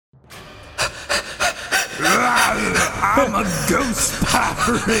I'm a ghost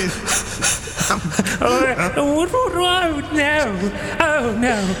pirate. Oh,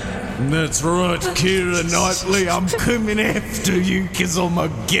 no. That's right, Keira Knightley. I'm coming after you because I'm a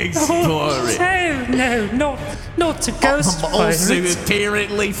ghost pirate. No, not a ghost I'm also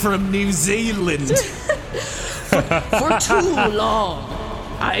apparently from New Zealand. For too long,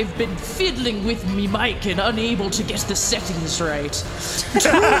 I've been fiddling with me mic and unable to get the settings right. Too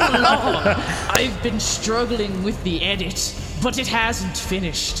long, I've been struggling with the edit, but it hasn't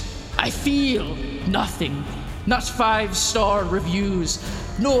finished. I feel nothing. Not 5-star reviews,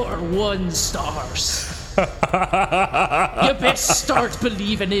 nor 1 stars. You best start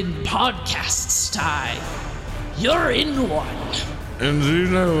believing in podcasts, Ty. You're in one. And you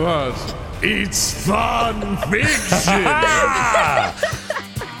know what? It's fun fiction.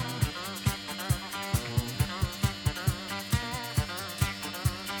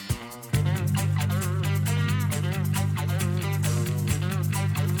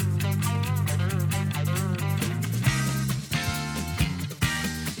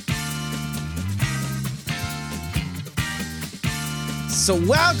 So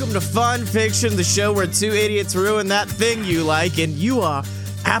welcome to Fun Fiction, the show where 2 idiots ruin that thing you like, and you are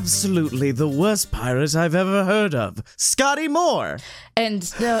absolutely the worst pirate I've ever heard of, Scotty Moore. And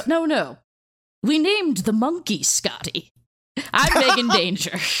no. We named the monkey Scotty. I'm Megan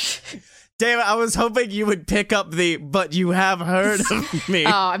Danger. Damn it, I was hoping you would pick up but you have heard of me.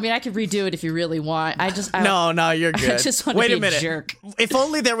 Oh, I mean, I could redo it if you really want. No, you're good. I just want Wait to a be minute. a jerk. If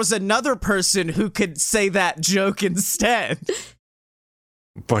only there was another person who could say that joke instead.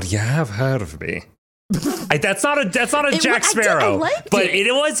 But you have heard of me. That's not a Jack I Sparrow. liked but it.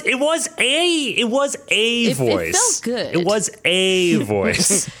 it was a voice. It felt good. It was a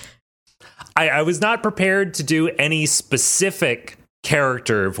voice. I was not prepared to do any specific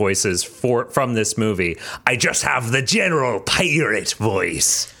character voices from this movie. I just have the general pirate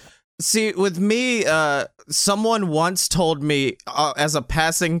voice. See, with me, someone once told me as a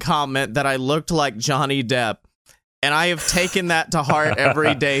passing comment that I looked like Johnny Depp. And I have taken that to heart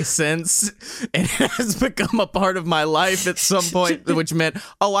every day since. And it has become a part of my life at some point, which meant,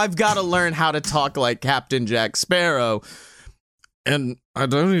 I've got to learn how to talk like Captain Jack Sparrow. And I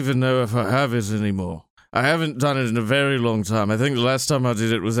don't even know if I have it anymore. I haven't done it in a very long time. I think the last time I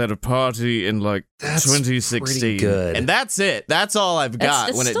did it was at a party in That's 2016. pretty good. And that's it. That's all I've got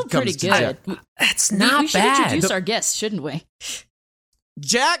It's when still it comes pretty to good. Jack. That's We not should bad. introduce our guests, shouldn't we?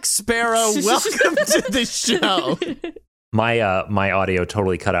 Jack Sparrow, welcome to the show. My audio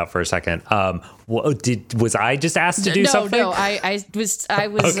totally cut out for a second. Was I just asked to do something? No, I was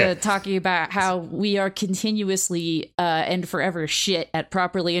Okay. talking about how we are continuously and forever shit at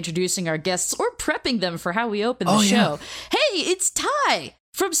properly introducing our guests or prepping them for how we open the show. Hey, it's Ty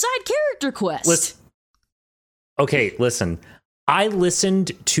from Side Character Quest. Listen. I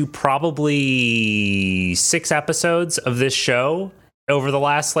listened to probably 6 episodes of this show over the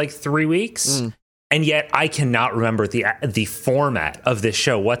last 3 weeks. And yet I cannot remember the format of this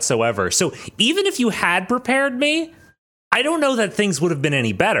show whatsoever. So even if you had prepared me, I don't know that things would have been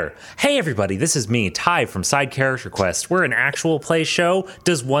any better. Hey, everybody, this is me, Ty from Side Character Quest. We're an actual play show,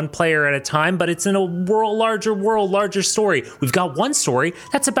 does one player at a time, but it's in a larger story. We've got one story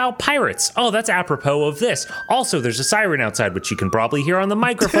that's about pirates. Oh, that's apropos of this. Also, there's a siren outside, which you can probably hear on the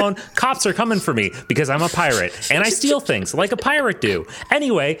microphone. Cops are coming for me because I'm a pirate, and I steal things like a pirate do.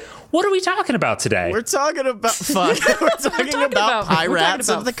 Anyway, what are we talking about today? We're talking about fun. We're talking about Pirates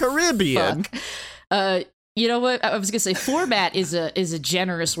of the Caribbean. You know what? I was gonna say format is a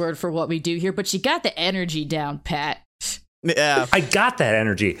generous word for what we do here, but you got the energy down, Pat. Yeah, I got that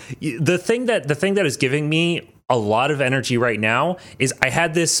energy. The thing that is giving me a lot of energy right now is I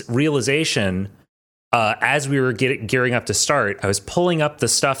had this realization as we were gearing up to start. I was pulling up the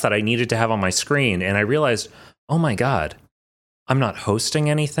stuff that I needed to have on my screen, and I realized, oh my God, I'm not hosting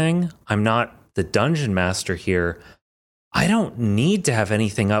anything. I'm not the dungeon master here. I don't need to have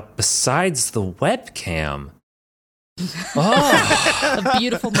anything up besides the webcam. Oh, A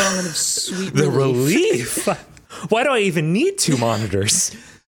beautiful moment of sweet the relief. relief. Why do I even need 2 monitors?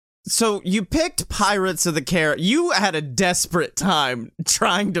 so you picked Pirates of the Caribbean. You had a desperate time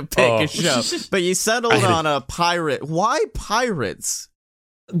trying to pick a show, but you settled on a pirate. Why pirates?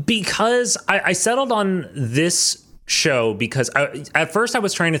 Because I settled on this show because at first I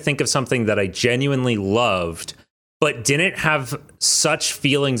was trying to think of something that I genuinely loved, but didn't have such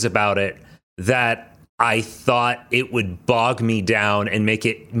feelings about it that I thought it would bog me down and make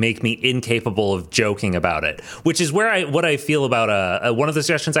me incapable of joking about it, which is what I feel about one of the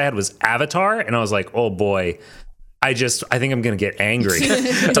suggestions I had was Avatar, and I was like, oh boy, I think I'm gonna get angry.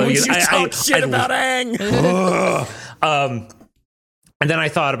 Don't you talk shit about Aang. And then I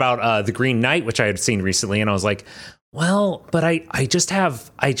thought about The Green Knight, which I had seen recently, and I was like, well, but I just have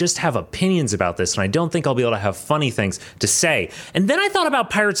opinions about this, and I don't think I'll be able to have funny things to say. And then I thought about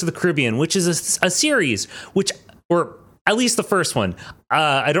Pirates of the Caribbean, which is a series or at least the first one.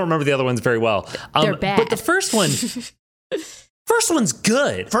 I don't remember the other ones very well. They're bad. But the first one's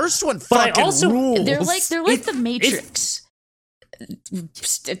good. First one But fucking rules. They're like the Matrix.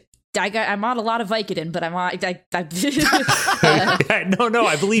 I'm on a lot of Vicodin, but I'm on. No,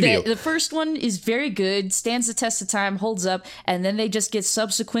 I believe you. The first one is very good, stands the test of time, holds up, and then they just get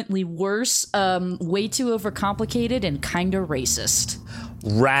subsequently worse, way too overcomplicated and kind of racist.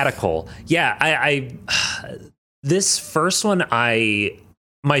 Radical. Yeah, I this first one,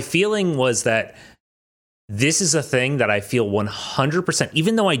 my feeling was that this is a thing that I feel 100%,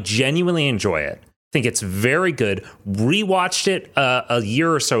 even though I genuinely enjoy it. Think it's very good. Rewatched it a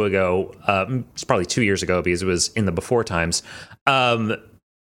year or so ago. It's probably 2 years ago because it was in the before times. And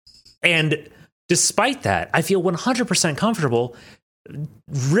despite that, I feel 100% comfortable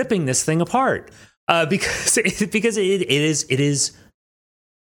ripping this thing apart because it is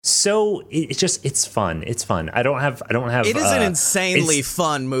so it's fun. It's fun. I don't have. It is an insanely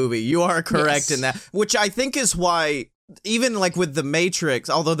fun movie. You are correct in that, which I think is why. Even like with The Matrix,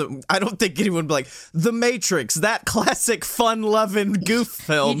 although I don't think anyone would be like, The Matrix, that classic fun-loving goof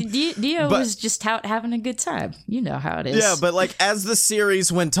film. Neo was just out having a good time. You know how it is. Yeah, but like as the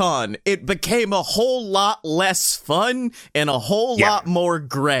series went on, it became a whole lot less fun and a whole lot more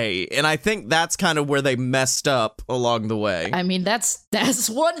gray. And I think that's kind of where they messed up along the way. I mean, that's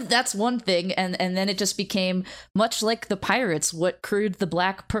one thing, and then it just became much like the Pirates, what crewed the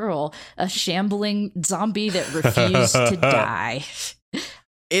Black Pearl, a shambling zombie that refused to die.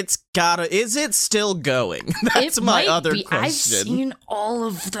 Is it still going? That's my other question. I've seen all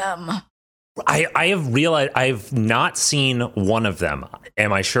of them. I have realized I've not seen one of them.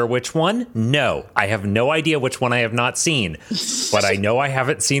 Am I sure which one? No. I have no idea which one I have not seen, but I know I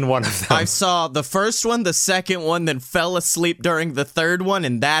haven't seen one of them. I saw the first one, the second one, then fell asleep during the third one,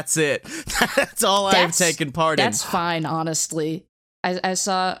 and that's it. That's all I've taken part in. That's fine, honestly. I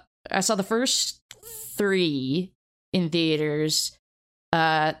saw the first 3 in theaters.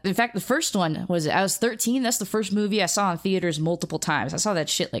 In fact, the first one I was 13. That's the first movie I saw in theaters multiple times. I saw that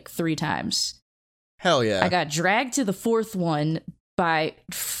shit like 3 times. Hell yeah. I got dragged to the 4th one by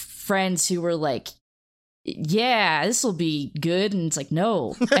friends who were like, yeah, this will be good. And it's like,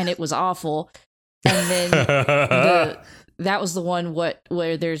 no. And it was awful. And then that was the one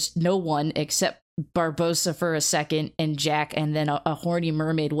where there's no one except Barbossa for a second and Jack, and then a horny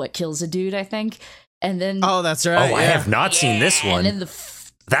mermaid what kills a dude, I think. And then that's right. I have not seen this one. And then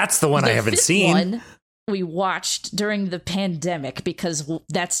that's the one I haven't seen. One we watched during the pandemic because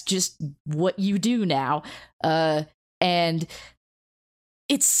that's just what you do now. And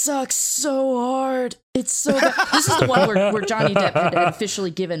it sucks so hard. It's so bad. This is the one where Johnny Depp had officially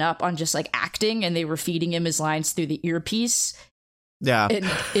given up on just like acting, and they were feeding him his lines through the earpiece. Yeah. And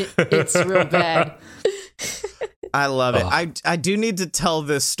it's real bad. I love it. I do need to tell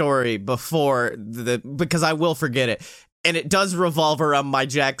this story because I will forget it. And it does revolve around my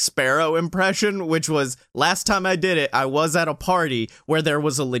Jack Sparrow impression, which was last time I did it, I was at a party where there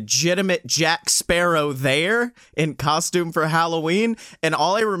was a legitimate Jack Sparrow there in costume for Halloween. And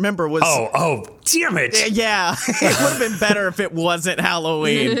all I remember was... Oh, damn it. Yeah, it would have been better if it wasn't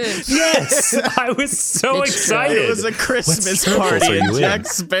Halloween. Yes, I was so excited. It was a Christmas party and Jack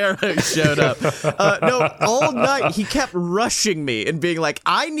Sparrow showed up. No, all night he kept rushing me and being like,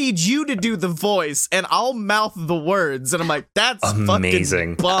 I need you to do the voice and I'll mouth the words. And I'm like, that's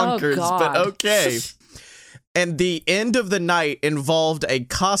amazing. Fucking bonkers, but God. okay. And the end of the night involved a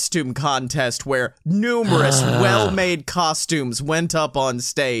costume contest where numerous well-made costumes went up on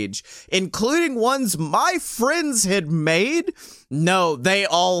stage, including ones my friends had made. No, they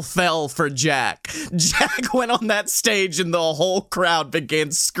all fell for Jack. Jack went on that stage and the whole crowd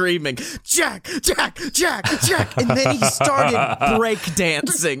began screaming, Jack, Jack, Jack, Jack. And then he started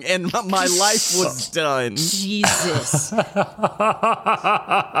breakdancing and my life was done. Jesus. I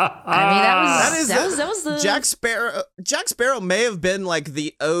mean, that was the... Jack Sparrow may have been like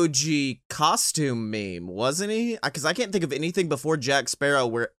the OG costume meme, wasn't he? Because I can't think of anything before Jack Sparrow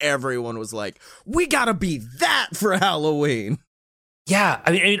where everyone was like, we gotta be that for Halloween. Yeah,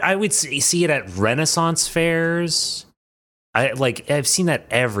 I mean, I would see it at Renaissance fairs. I've seen that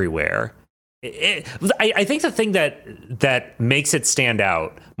everywhere. I think the thing that makes it stand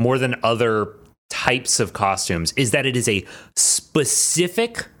out more than other types of costumes is that it is a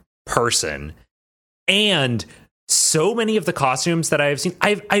specific person and so many of the costumes that I have seen,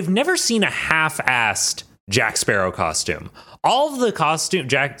 I've never seen a half-assed Jack Sparrow costume. All of the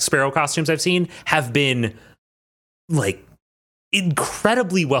Jack Sparrow costumes I've seen have been like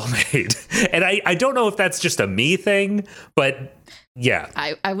incredibly well made. And I don't know if that's just a me thing, but yeah.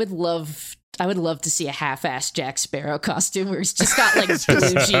 I would love to see a half-assed Jack Sparrow costume where he's just got like blue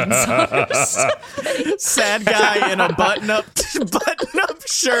jeans on. Sad guy in a button-up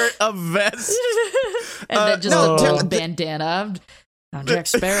shirt, a vest, and then just a gold bandana. I'm Jack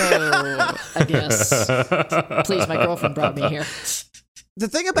Sparrow, I guess. Please, my girlfriend brought me here. The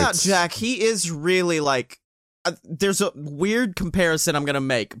thing about Jack, he is really like, there's a weird comparison I'm going to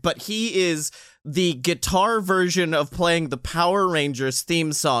make, but he is the guitar version of playing the Power Rangers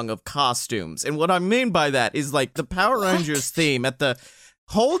theme song of costumes. And what I mean by that is like the Power Rangers theme at the,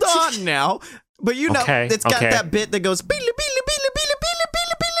 hold on now, but you know, it's got that bit that goes, beely, beely, beely, beely, beely,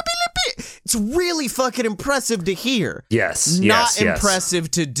 beely, beely, beely, beely. It's really fucking impressive to hear. Yes. Not impressive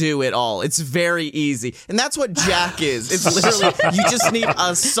to do at all. It's very easy. And that's what Jack is. It's literally, you just need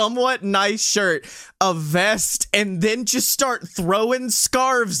a somewhat nice shirt, a vest, and then just start throwing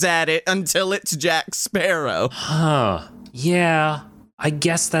scarves at it until it's Jack Sparrow. Huh. Yeah. I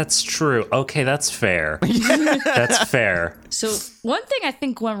guess that's true. Okay, that's fair. That's fair. So one thing I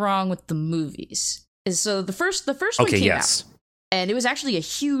think went wrong with the movies is the first one came out, and it was actually a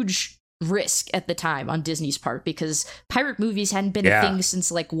huge risk at the time on Disney's part because pirate movies hadn't been a thing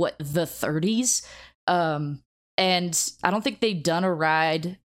since like the 30s, and I don't think they'd done a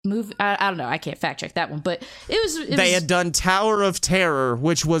ride movie. I don't know. I can't fact check that one, but they had done Tower of Terror,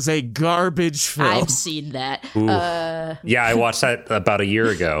 which was a garbage film. I've seen that. Yeah, I watched that about a year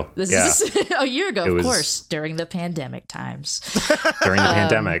ago. A year ago, of course, during the pandemic times. During the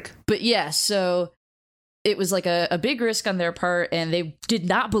pandemic. But yeah, so it was like a big risk on their part, and they did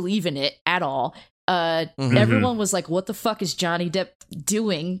not believe in it at all. Everyone was like, what the fuck is Johnny Depp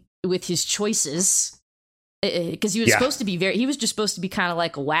doing with his choices? Because he was supposed to be he was just supposed to be kind of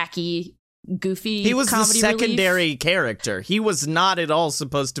like a wacky, goofy He was the comedy secondary relief. character. He was not at all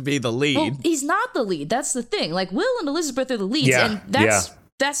supposed to be the lead. Well, he's not the lead. That's the thing. Like, Will and Elizabeth are the leads, and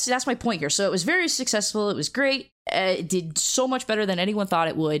that's my point here. So it was very successful. It was great. It did so much better than anyone thought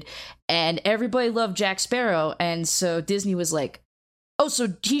it would, and everybody loved Jack Sparrow, and so Disney was like, oh, so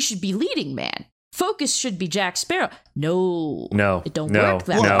he should be leading man. Focus should be Jack Sparrow. No, it don't work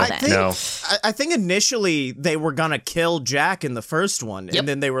that way. I think initially they were gonna kill Jack in the first one, and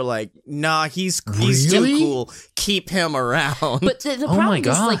then they were like, "Nah, he's too cool. Keep him around." But the problem is,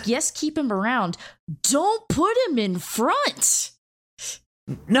 like, yes, keep him around. Don't put him in front.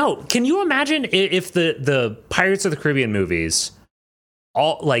 No, can you imagine if the Pirates of the Caribbean movies,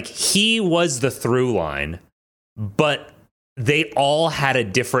 all like he was the through line, but they all had a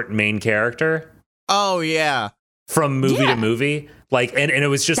different main character? Oh, yeah. From movie to movie. Like, and it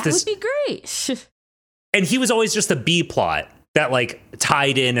was just that would be great. And he was always just a B plot that, like,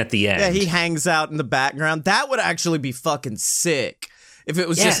 tied in at the end. Yeah, he hangs out in the background. That would actually be fucking sick. If it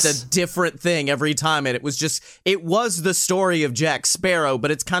was just a different thing every time, and it was the story of Jack Sparrow,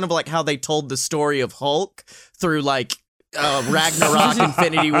 but it's kind of like how they told the story of Hulk through, like, Ragnarok,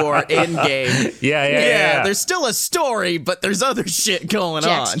 Infinity War, Endgame. Yeah. There's still a story, but there's other shit going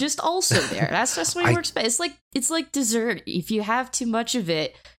Jack's on. just also there. That's just why it works best. It's like dessert. If you have too much of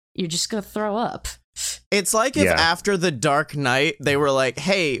it, you're just gonna throw up. It's like if after The Dark Knight, they were like,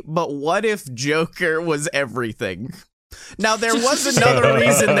 hey, but what if Joker was everything? Now, there was another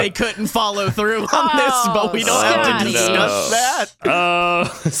reason they couldn't follow through on this, but we don't have to discuss that. All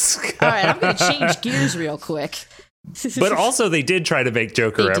right, I'm going to change gears real quick. But also, they did try to make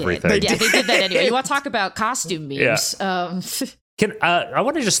Joker everything. They did that anyway. You want to talk about costume memes? Yeah. I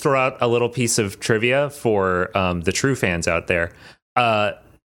want to just throw out a little piece of trivia for the true fans out there.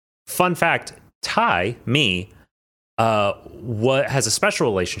 Fun fact, Ty, has a special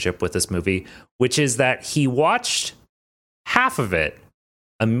relationship with this movie, which is that he watched half of it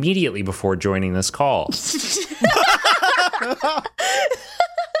immediately before joining this call.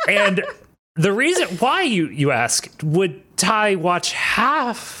 And the reason why you ask, would Ty watch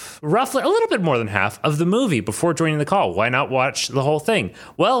roughly a little bit more than half of the movie before joining the call? Why not watch the whole thing?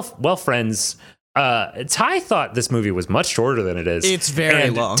 Well, friends, Ty thought this movie was much shorter than it is. It's very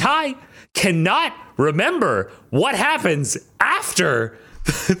long. Ty cannot remember what happens after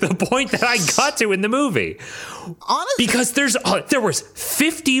the point that I got to in the movie. Honestly, because there was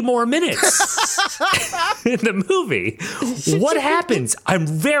 50 more minutes in the movie. What happens? I'm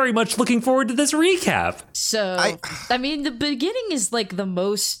very much looking forward to this recap. So, I mean, the beginning is like the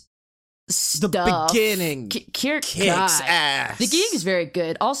most stuff. The beginning kicks ass. The beginning is very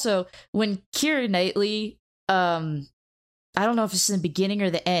good. Also, when Keira Knightley I don't know if it's in the beginning or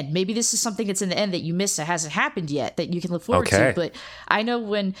the end. Maybe this is something that's in the end that you missed that hasn't happened yet that you can look forward to. But I know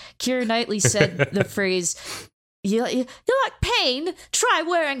when Keira Knightley said the phrase, you like pain? Try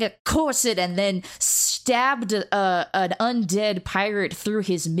wearing a corset, and then stabbed an undead pirate through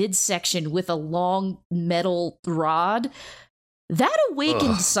his midsection with a long metal rod. That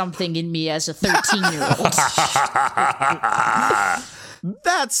awakened something in me as a 13-year-old.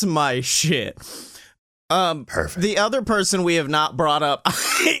 That's my shit. Perfect. The other person we have not brought up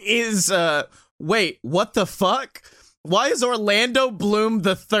is, wait, what the fuck? Why is Orlando Bloom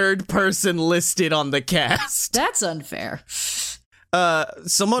the third person listed on the cast? That's unfair.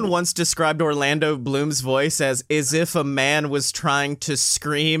 Someone once described Orlando Bloom's voice as if a man was trying to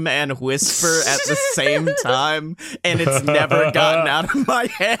scream and whisper at the same time, and it's never gotten out of my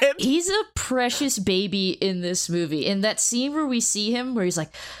head. He's a precious baby in this movie. In that scene where we see him, where he's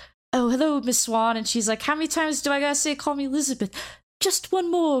like, "Oh, hello, Miss Swan," and she's like, "How many times do I gotta say, call me Elizabeth?" "Just one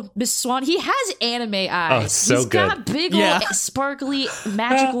more, Miss Swan." He has anime eyes. Oh, so He's good. got big, old, sparkly,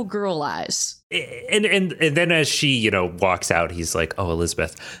 magical girl eyes. And then as she, walks out, he's like, "Oh,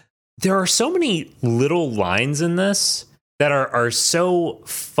 Elizabeth." There are so many little lines in this that are so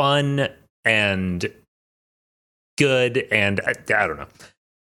fun and good, and I don't know.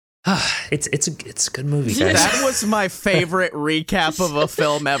 It's a good movie, guys. That was my favorite recap of a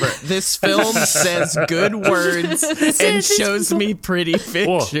film ever. This film says good words and shows me pretty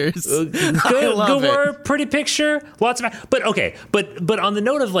pictures. Good word, pretty picture, lots of. But okay, but on the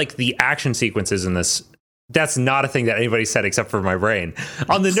note of like the action sequences in this, that's not a thing that anybody said except for my brain.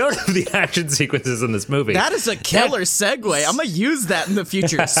 On the note of the action sequences in this movie, that is a killer segue. I'm gonna use that in the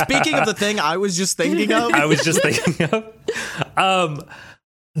future. Speaking of the thing I was just thinking of,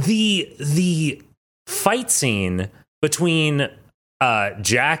 The fight scene between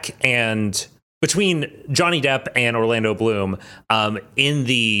Jack and between Johnny Depp and Orlando Bloom in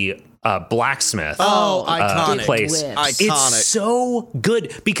the blacksmith iconic place. Iconic. It's so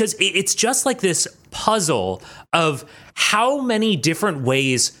good because it's just like this puzzle of how many different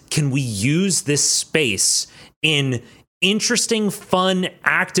ways can we use this space in interesting, fun,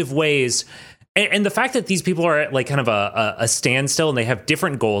 active ways. And the fact that these people are at like kind of a standstill and they have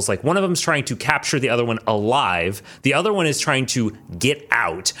different goals, like one of them is trying to capture the other one alive. The other one is trying to get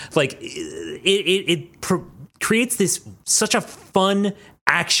out. Like it creates this such a fun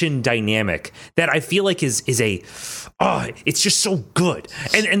action dynamic that I feel like is it's just so good.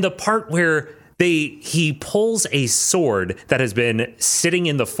 And the part where he pulls a sword that has been sitting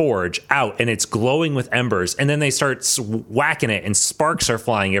in the forge out and it's glowing with embers, and then they start whacking it and sparks are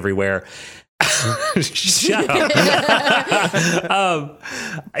flying everywhere. Shut up.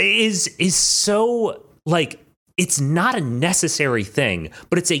 Is so like, it's not a necessary thing,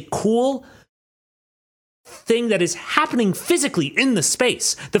 but it's a cool thing that is happening physically in the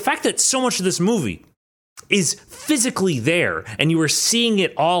space. The fact that so much of this movie is physically there and you are seeing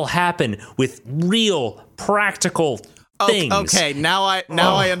it all happen with real practical things. Okay, now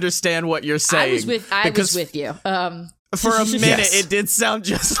I understand what you're saying. I was with you. For a minute, Yes. It did sound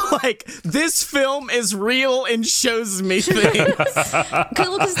just like this film is real and shows me things.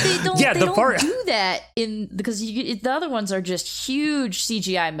 Because they don't part- do that because the other ones are just huge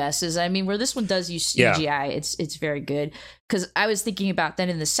CGI messes. I mean, where this one does use CGI, it's very good. Because I was thinking about then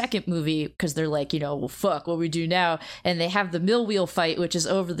in the second movie, because they're like, well, fuck, what we do now? And they have the mill wheel fight, which is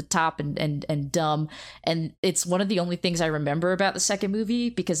over the top and dumb. And it's one of the only things I remember about the second movie,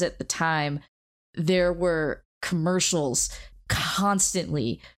 because at the time there were commercials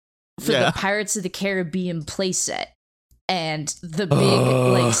constantly for the Pirates of the Caribbean playset, and the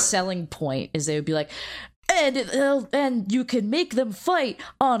big selling point is they would be like, and you can make them fight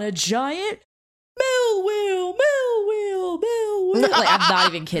on a giant mill wheel. Like, I'm not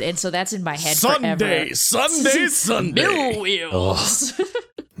even kidding. And so that's in my head forever. Sunday. Mill wheels.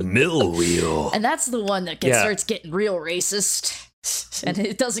 Mill wheel. And that's the one that starts getting real racist, and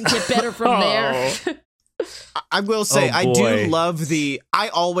it doesn't get better from there. I will say, I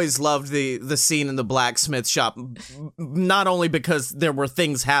always loved the scene in the blacksmith shop, not only because there were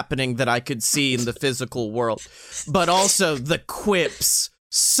things happening that I could see in the physical world, but also the quips.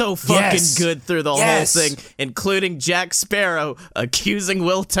 So fucking good through the whole thing, including Jack Sparrow accusing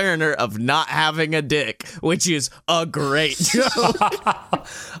Will Turner of not having a dick, which is a great joke.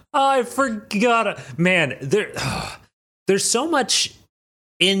 I forgot. Man, there's so much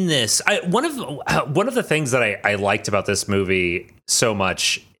in this. One of the things that I liked about this movie so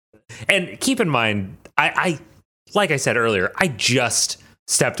much, and keep in mind, I like I said earlier, I just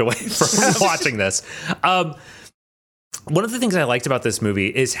stepped away from watching this. one of the things I liked about this movie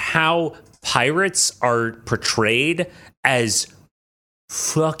is how pirates are portrayed as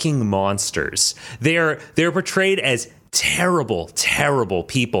fucking monsters. They're portrayed as terrible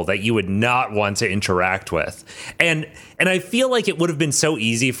people that you would not want to interact with. And I feel like it would have been so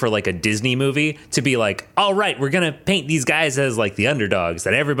easy for like a Disney movie to be like, all right, we're going to paint these guys as like the underdogs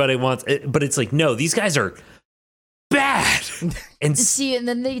that everybody wants. But it's like, no, these guys are bad. And see, and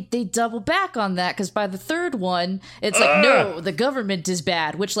then they double back on that, because by the third one, it's like, no, the government is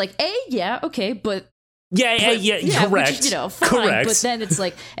bad, which like, yeah, okay, but yeah, correct. Which, fine. Correct. But then it's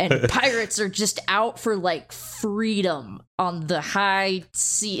like, and pirates are just out for like freedom on the high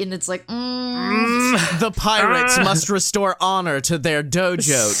sea, and it's like, the pirates must restore honor to their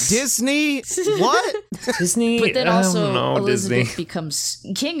dojo. Disney, what? Disney. But then also Elizabeth Disney becomes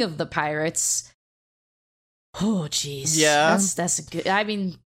king of the pirates. Oh, jeez. Yeah, that's a good. I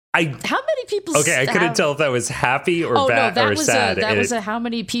mean, how many people? Okay, I couldn't tell if that was happy or bad or sad. That was how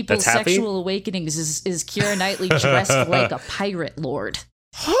many people's sexual awakenings is Keira Knightley dressed like a pirate lord.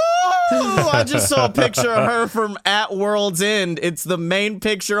 Oh, I just saw a picture of her from At World's End. It's the main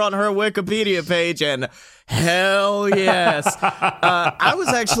picture on her Wikipedia page, and hell yes. I was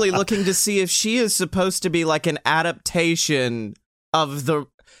actually looking to see if she is supposed to be like an adaptation of the...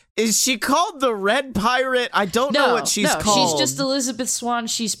 Is she called the Red Pirate? I don't know what she's called. She's just Elizabeth Swann.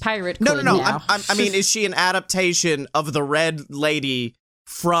 She's Pirate Queen. No. I mean, is she an adaptation of the Red Lady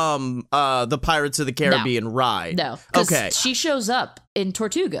from the Pirates of the Caribbean ride? No. Okay. She shows up in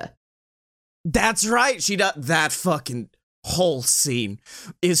Tortuga. That's right. She does. That fucking whole scene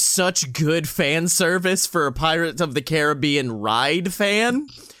is such good fan service for a Pirates of the Caribbean ride fan.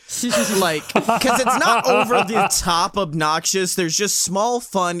 Like, because it's not over the top obnoxious. There's just small,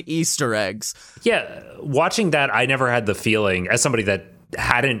 fun Easter eggs. Yeah, watching that, I never had the feeling, as somebody that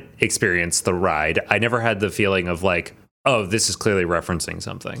hadn't experienced the ride, I never had the feeling of like, oh, this is clearly referencing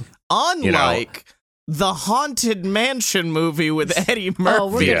something. Unlike the Haunted Mansion movie with Eddie Murphy. Oh,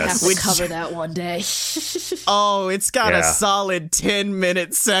 we're gonna have to cover that one day. It's got a solid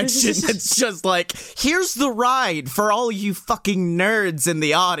 10-minute section that's just like, here's the ride for all you fucking nerds in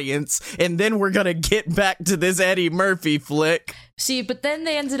the audience, and then we're gonna get back to this Eddie Murphy flick. See, but then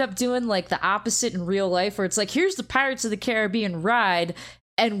they ended up doing like the opposite in real life, where it's like, here's the Pirates of the Caribbean ride,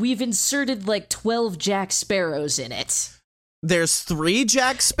 and we've inserted like 12 Jack Sparrows in it. There's 3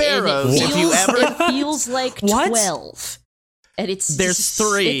 Jack Sparrows. It feels like 12. And there's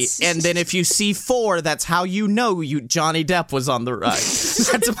 3, and then if you see 4, that's how you know Johnny Depp was on the ride.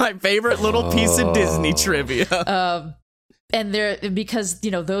 That's my favorite little piece of Disney trivia. And because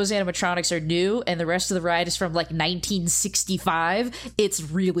those animatronics are new, and the rest of the ride is from like 1965. It's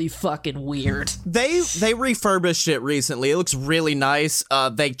really fucking weird. They refurbished it recently. It looks really nice.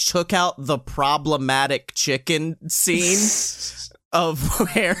 They took out the problematic chicken scene of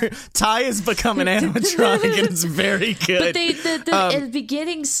where Ty has become an animatronic, and it's very good. But the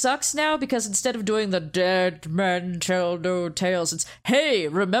beginning sucks now, because instead of doing the dead men tell no tales, it's, hey,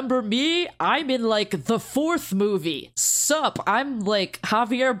 remember me? I'm in like the 4th movie. Sup? I'm like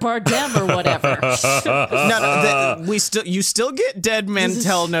Javier Bardem or whatever. You still get dead men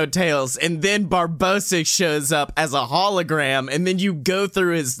tell no tales, and then Barbossa shows up as a hologram, and then you go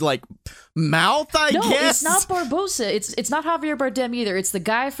through his like mouth, I guess. No, it's not Barbossa. It's not Javier Bardem either. It's the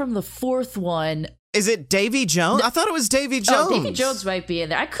guy from the 4th one. Is it Davy Jones? I thought it was Davy Jones. Oh, Davy Jones might be in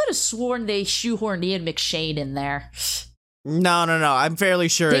there. I could have sworn they shoehorned Ian McShane in there. No. I'm fairly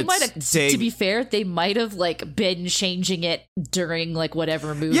sure they might have. To be fair, they might have like been changing it during like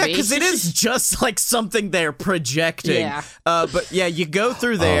whatever movie. Yeah, because it is just like something they're projecting. Yeah. But yeah, you go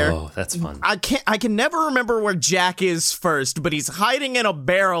through there. Oh, that's fun. I can never remember where Jack is first, but he's hiding in a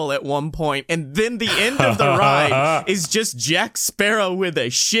barrel at one point, and then the end of the ride is just Jack Sparrow with a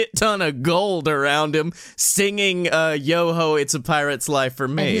shit ton of gold around him, singing "Yo Ho, It's a Pirate's Life for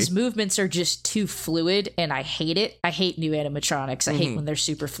Me." And his movements are just too fluid, and I hate it. I hate new animatronics. I hate when they're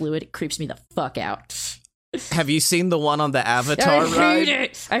super fluid. It creeps me the fuck out. Have you seen the one on the Avatar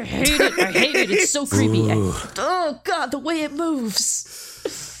ride? I hate it. It's so creepy. Oh god, the way it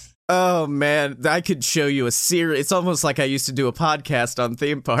moves. Oh man, I could show you a series. It's almost like I used to do a podcast on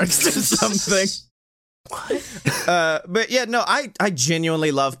theme parks or something. But yeah, no, I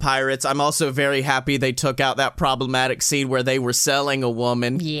genuinely love Pirates. I'm also very happy they took out that problematic scene where they were selling a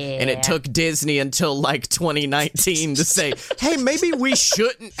woman. Yeah. And it took Disney until like 2019 to say, hey, maybe we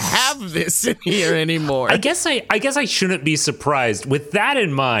shouldn't have this in here anymore. I guess I shouldn't be surprised. With that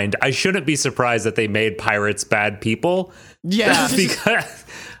in mind, I shouldn't be surprised that they made pirates bad people. Yeah.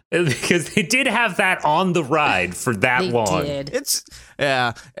 Because they did have that on the ride for that long. Did.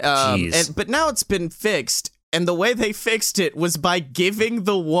 But now it's been fixed. And the way they fixed it was by giving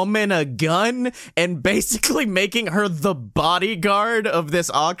the woman a gun and basically making her the bodyguard of this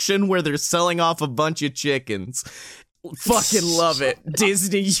auction where they're selling off a bunch of chickens. Fucking love it.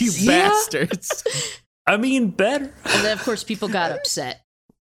 Disney, you bastards. I mean, better. And then, of course, people got upset.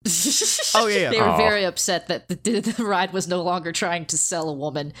 Oh, yeah. They were very upset that the ride was no longer trying to sell a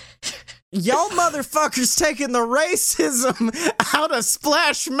woman. Y'all motherfuckers taking the racism out of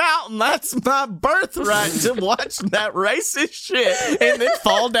Splash Mountain. That's my birthright to watch that racist shit and then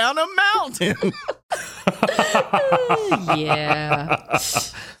fall down a mountain. Yeah.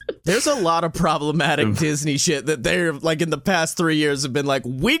 There's a lot of problematic Disney shit that they're like in the past 3 years have been like,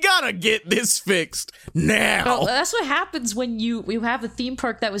 we gotta get this fixed now. Well, that's what happens when you have a theme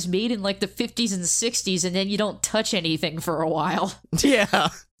park that was made in like the 50s and 60s and then you don't touch anything for a while. Yeah.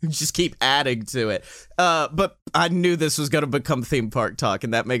 Just keep adding to it. But I knew this was going to become theme park talk,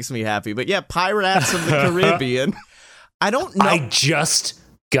 and that makes me happy. But yeah, Pirates of the Caribbean. I don't know. I just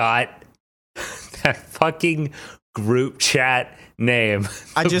got that fucking group chat name.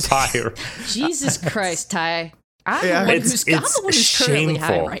 Jesus Christ, Ty. I'm Yeah. the one It's who's currently high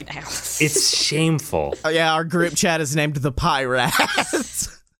shameful. right now. It's shameful. Yeah, our group chat is named the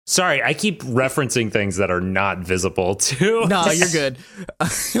Pirates. Sorry, I keep referencing things that are not visible too. No, you're good.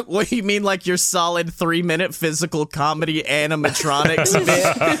 What do you mean, like your solid 3-minute physical comedy animatronics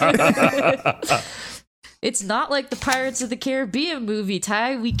bit? It's not like the Pirates of the Caribbean movie,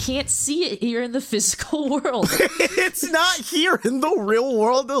 Ty. We can't see it here in the physical world. It's not here in the real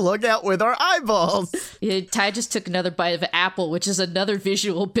world to look at with our eyeballs. Yeah, Ty just took another bite of an apple, which is another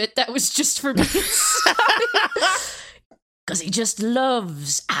visual bit that was just for me. Because he just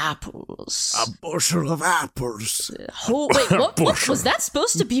loves apples. A bushel of apples. Oh, wait, what was that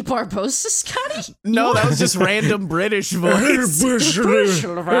supposed to be Barbossa, Scotty? No, that was just random British voice.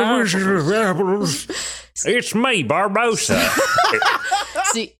 Bushel of apples. It's me, Barbossa.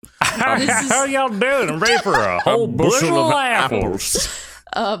 See, How y'all doing? I'm ready for a whole bushel of apples.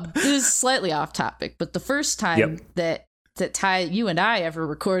 this is slightly off topic, but the first time that Ty, you and I ever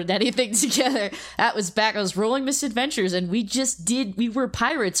recorded anything together, that was back, I was Rolling Misadventures, and we were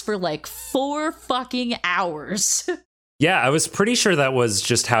pirates for like 4 fucking hours. Yeah, I was pretty sure that was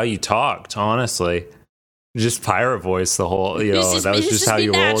just how you talked, honestly. Just pirate voice the whole, that was just how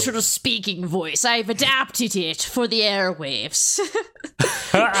you rolled. Natural speaking voice. I've adapted it for the airwaves.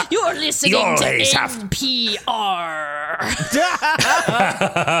 You're listening to NPR.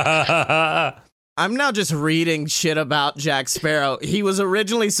 I'm now just reading shit about Jack Sparrow. He was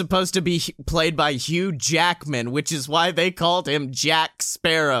originally supposed to be played by Hugh Jackman, which is why they called him Jack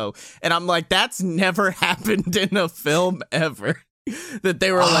Sparrow. And I'm like, that's never happened in a film ever. That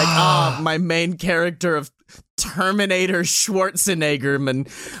they were like, my main character of Terminator Schwarzenegger, man.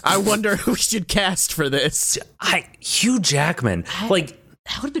 I wonder who we should cast for this. Hugh Jackman, that would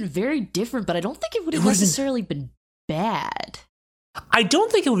have been very different, but I don't think it would have necessarily been bad. I don't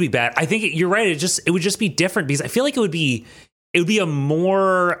think it would be bad. I think you're right. It would just be different because I feel like it would be a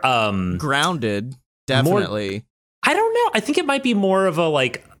more grounded, definitely. I don't know. I think it might be more of a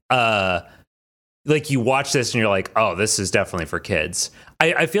like you watch this and you're like, oh, this is definitely for kids.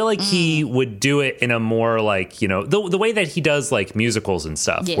 I feel like he would do it in a more like, the way that he does like musicals and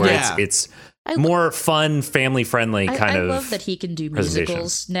stuff, where it's more fun, family friendly kind of. I love that he can do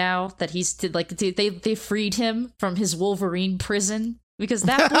musicals now that he's they freed him from his Wolverine prison because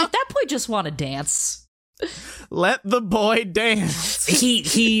that boy just want to dance. Let the boy dance.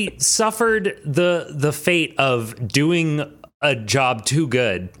 He suffered the fate of doing a job too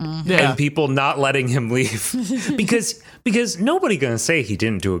good and people not letting him leave because nobody gonna say he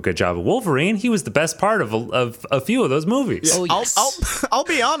didn't do a good job of Wolverine. He was the best part of a few of those movies. Oh, yes. I'll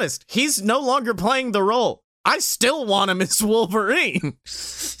be honest. He's no longer playing the role. I still want him as Wolverine.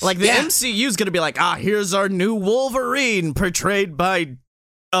 Like the MCU's gonna be like, here's our new Wolverine portrayed by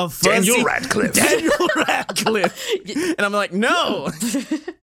a fuzzy Daniel Radcliffe. And I'm like, no.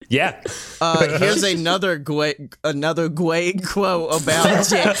 Yeah. Here's another quote about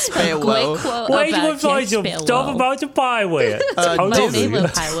Jack Sparrow. Why do you find some stuff about the pirate? My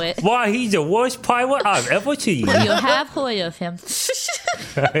favorite pirate. Why, he's the worst pirate I've ever seen. You have heard of him.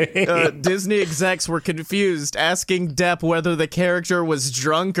 Disney execs were confused, asking Depp whether the character was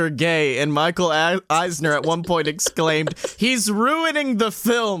drunk or gay, and Michael Eisner at one point exclaimed, "He's ruining the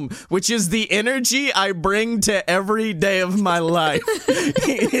film, which is the energy I bring to every day of my life."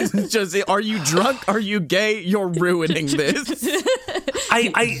 It's just, are you drunk? Are you gay? You're ruining this.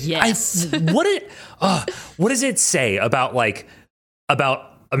 Yes. What does it say about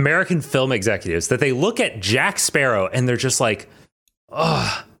American film executives that they look at Jack Sparrow and they're just like,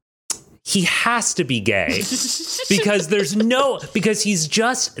 he has to be gay because because he's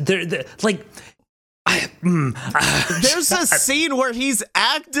just there. Like, there's a scene where he's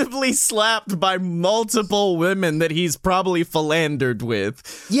actively slapped by multiple women that he's probably philandered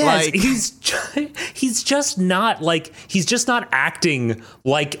with. Yes, like, he's just not acting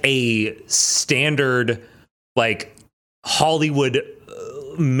like a standard like Hollywood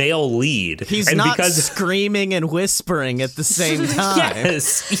male lead. He's not screaming and whispering at the same time.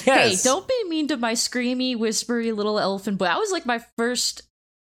 Yes. Hey, don't be mean to my screamy, whispery little elfin boy. I was like my first.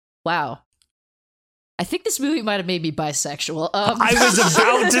 Wow. I think this movie might have made me bisexual. I was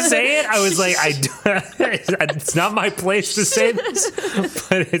about to say it. I was like, it's not my place to say this,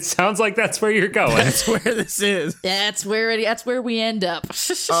 but it sounds like that's where you're going. That's where this is. That's where we end up.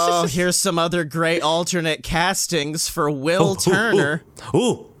 Oh, here's some other great alternate castings for Will Turner,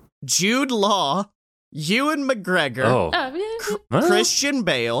 Jude Law, Ewan McGregor, Christian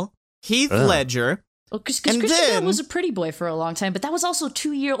Bale, Heath Ledger. Well, because Christian Bale was a pretty boy for a long time, but that was also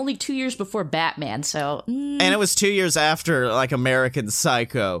only 2 years before Batman, so... And it was 2 years after, like, American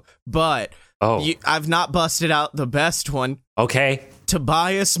Psycho, but I've not busted out the best one. Okay.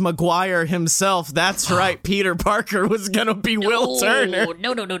 Tobias Maguire himself, that's right, Peter Parker was gonna be Will Turner.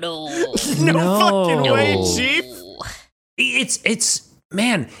 No. No fucking way, Chief.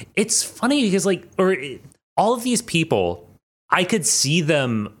 It's funny because, like, all of these people, I could see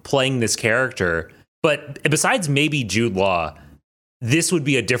them playing this character... But besides maybe Jude Law, this would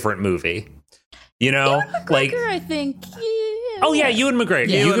be a different movie. You know? Ewan McGregor, I think. Yeah. Ewan McGregor.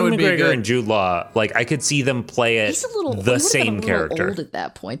 Ewan McGregor and Jude Law. Like, I could see them play it the same character. Old at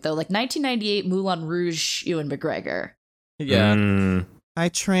that point, though. Like 1998 Moulin Rouge, Ewan McGregor. Yeah. I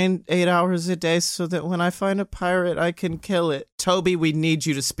train 8 hours a day so that when I find a pirate, I can kill it. Toby, we need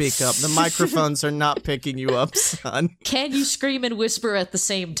you to speak up. The microphones are not picking you up, son. Can you scream and whisper at the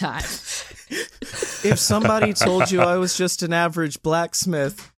same time? If somebody told you I was just an average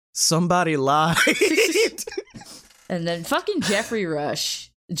blacksmith, somebody lied. And then fucking Jeffrey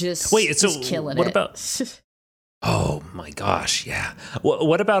Rush just killing what it. About? Oh my gosh, yeah.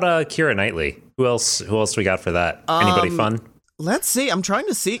 What about Keira Knightley? Who else we got for that? Anybody fun? Let's see. I'm trying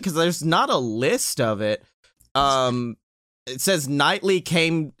to see because there's not a list of it. It says Knightley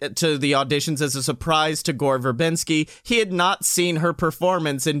came to the auditions as a surprise to Gore Verbinski. He had not seen her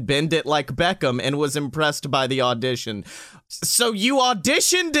performance in Bend It Like Beckham and was impressed by the audition. So you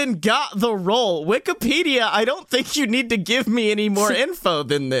auditioned and got the role. Wikipedia, I don't think you need to give me any more info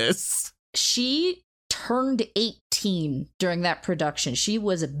than this. She turned 18 during that production. She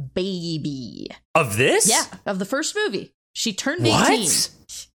was a baby. Of this? Yeah, of the first movie. She turned 18.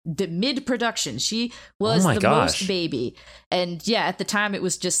 Mid-production. She was most baby. And yeah, at the time it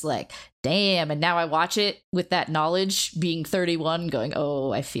was just like, damn. And now I watch it with that knowledge, being 31, going,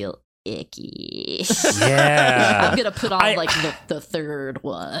 oh, I feel icky. Yeah. I'm gonna put on the third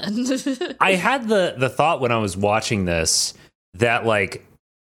one. I had the thought when I was watching this that, like,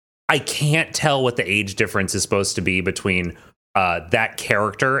 I can't tell what the age difference is supposed to be between that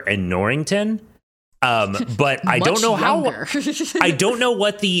character and Norrington. But I don't know younger. I don't know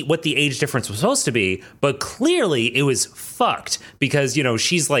what the age difference was supposed to be, but clearly it was fucked because, you know,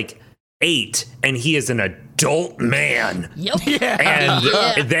 she's like 8 and he is an adult man. Yep.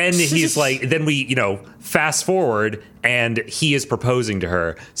 And then he's like, then we, you know, fast forward and he is proposing to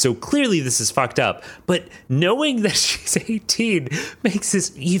her. So clearly this is fucked up. But knowing that she's 18 makes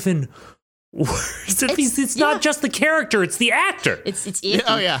this even worse. It's not just the character, it's the actor. It's icky.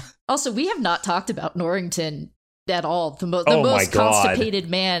 Oh, yeah. Also, we have not talked about Norrington at all. The most constipated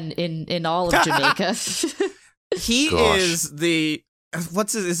man in all of Jamaica. He is the...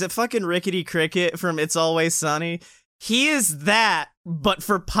 is it fucking Rickety Cricket from It's Always Sunny? He is that, but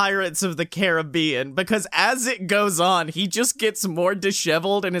for Pirates of the Caribbean, because as it goes on, he just gets more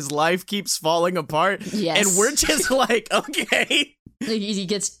disheveled and his life keeps falling apart. Yes. And we're just like, okay. He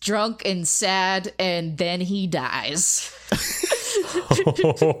gets drunk and sad, and then he dies.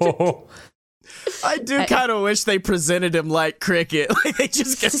 I do kind of wish they presented him like Cricket. Like, they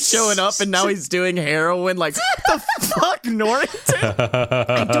just kept showing up, and now he's doing heroin. Like, what the fuck, Norrington?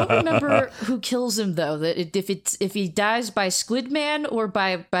 I don't remember who kills him, though. That if he dies by Squidman or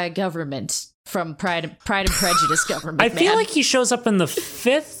by government from Pride and Prejudice government. I feel like he shows up in the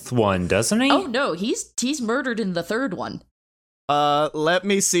 5th one, doesn't he? Oh no, he's murdered in the 3rd one. Let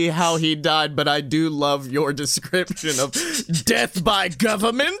me see how he died, but I do love your description of death by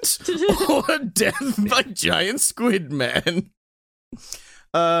government or death by giant squid man.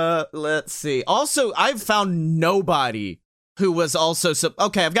 Let's see. Also, I've found nobody who was also...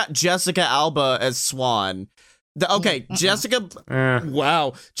 okay, I've got Jessica Alba as Swan. Jessica.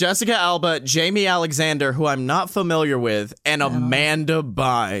 Wow, Jessica Alba, Jamie Alexander, who I'm not familiar with, and Amanda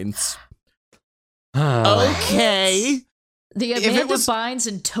Bynes. Okay. The Amanda Bynes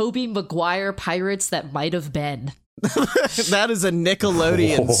and Tobey Maguire pirates that might have been. That is a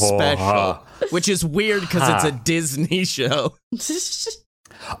Nickelodeon special, which is weird because it's a Disney show.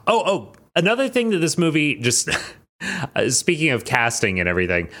 Another thing that this movie just... speaking of casting and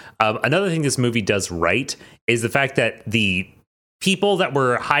everything, another thing this movie does right is the fact that the people that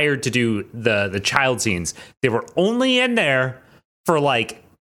were hired to do the child scenes, they were only in there for like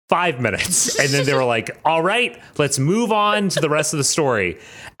 5 minutes. And then they were like, all right, let's move on to the rest of the story.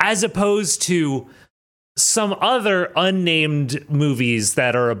 As opposed to some other unnamed movies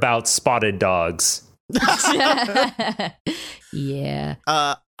that are about spotted dogs.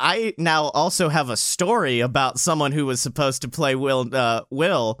 Yeah. I now also have a story about someone who was supposed to play Will,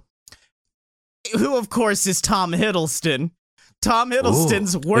 who of course is Tom Hiddleston. Tom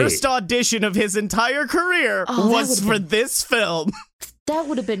Hiddleston's worst audition of his entire career was for this film. That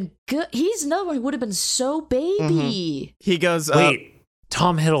would have been good. He's another one who would have been so baby. He goes,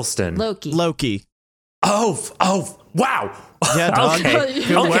 Tom Hiddleston. Loki. Oh, wow. Yeah, dog. Okay.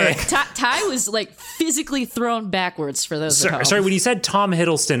 Good work. Ty was like physically thrown backwards for those at home. Sorry, when you said Tom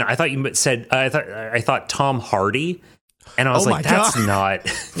Hiddleston, I thought you said I thought Tom Hardy, and I was like,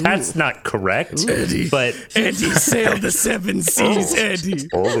 that's not correct. Eddie. But Eddie sailed the 7 seas, Eddie.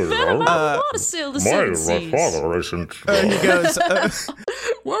 I want to sail the 7 seas. My father isn't. He goes,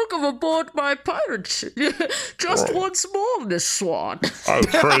 Welcome aboard my pirate ship. Just once more, Miss Swan. I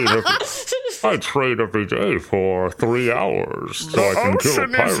train every day for 3 hours so I can kill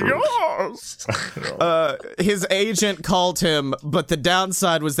pirates. his agent called him, but the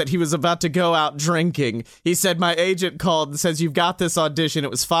downside was that he was about to go out drinking. He said, my agent called and says, you've got this audition.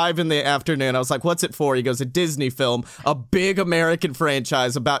 It was 5 PM. I was like, what's it for? He goes, a Disney film, a big American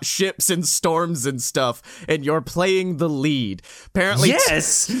franchise about ships and storms and stuff, and you're playing the lead. Apparently,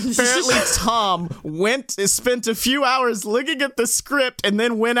 apparently Tom spent a few hours looking at the script and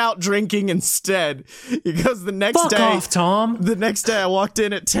then went out drinking instead. He goes, the next fuck off, Tom. The next day I walked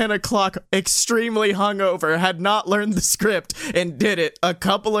in at 10 o'clock, extremely hungover, had not learned the script, and did it a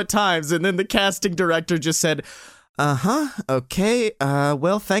couple of times. And then the casting director just said, okay,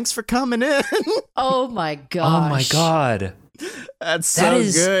 well, thanks for coming in. Oh my gosh. Oh my god. That's so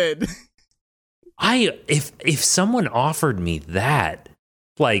good. If someone offered me that,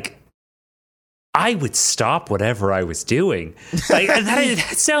 like, I would stop whatever I was doing. Like,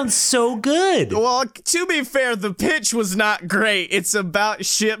 that sounds so good. Well, to be fair, the pitch was not great. It's about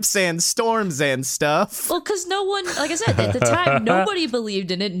ships and storms and stuff. Well, because no one, like I said, at the time, nobody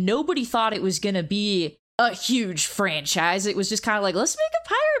believed in it. Nobody thought it was going to be a huge franchise. It was just kind of like, let's make a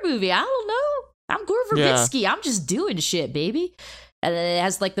pirate movie. I don't know. I'm Gore Verbinski. I'm just doing shit, baby. And then it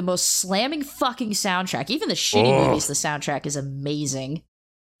has like the most slamming fucking soundtrack. Even the shitty movies, the soundtrack is amazing.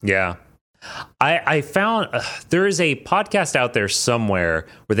 Yeah. I found there is a podcast out there somewhere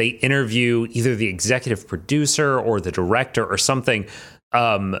where they interview either the executive producer or the director or something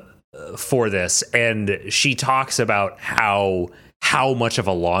for this. And she talks about how much of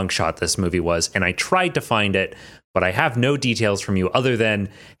a long shot this movie was. And I tried to find it, but I have no details from you other than,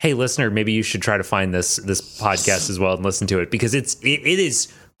 hey, listener, maybe you should try to find this podcast as well and listen to it, because it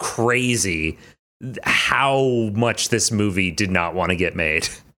is crazy how much this movie did not want to get made.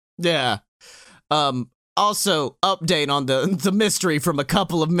 Yeah. Also, update on the mystery from a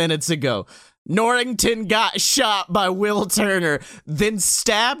couple of minutes ago. Norrington got shot by Will Turner, then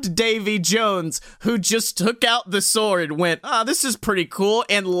stabbed Davy Jones, who just took out the sword, went, this is pretty cool,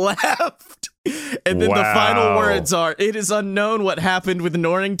 and left. And then the final words are, it is unknown what happened with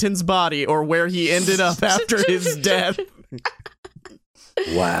Norrington's body or where he ended up after his death.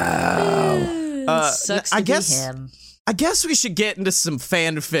 Wow. Sucks to be him. I guess we should get into some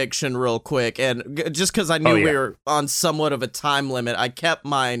fan fiction real quick, and just because I knew we were on somewhat of a time limit, I kept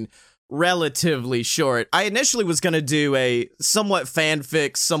mine relatively short. I initially was going to do a somewhat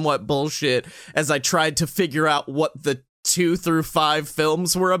fanfic, somewhat bullshit, as I tried to figure out what the 2 through 5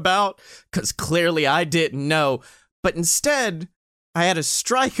 films were about, because clearly I didn't know. But instead, I had a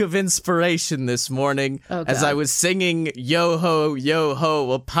strike of inspiration this morning as I was singing Yo Ho, Yo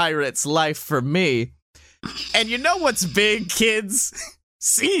Ho, A Pirate's Life for Me. And you know what's big, kids?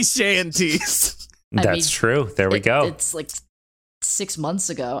 Sea shanties. That's true. There we go. It's like 6 months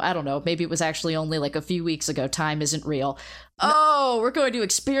ago. I don't know. Maybe it was actually only like a few weeks ago. Time isn't real. Oh, we're going to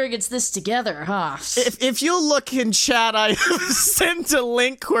experience this together, huh? If you look in chat, I sent a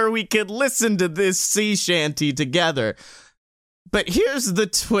link where we could listen to this sea shanty together. But here's the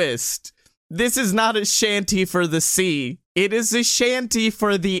twist. This is not a shanty for the sea. It is a shanty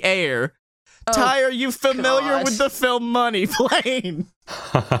for the air. Oh, Ty, are you familiar God. with the film Money Plane?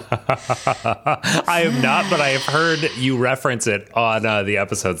 I am not, but I have heard you reference it on the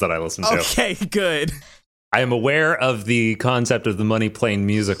episodes that I listen to. Okay, good. I am aware of the concept of the Money Plane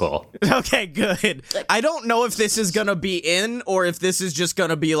musical. Okay, good. I don't know if this is gonna be in or if this is just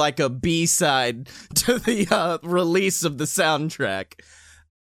gonna be like a B-side to the release of the soundtrack.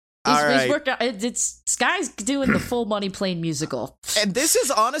 All He's right. worked out. It's Sky's doing the full Money Plane musical. And this is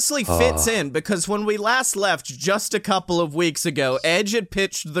honestly fits in because when we last left just a couple of weeks ago, Edge had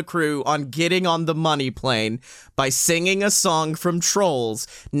pitched the crew on getting on the Money Plane by singing a song from Trolls.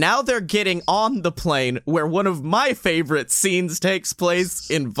 Now they're getting on the plane where one of my favorite scenes takes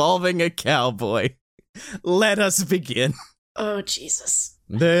place involving a cowboy. Let us begin. Oh, Jesus.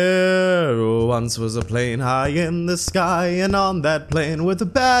 There once was a plane high in the sky, and on that plane were the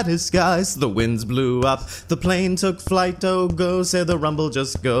baddest guys. The winds blew up, the plane took flight, oh go, say the rumble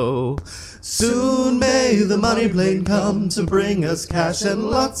just go. Soon may the money plane come to bring us cash and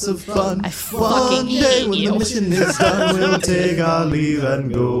lots of fun. I fucking One day hate when you. the mission is done, we'll take our leave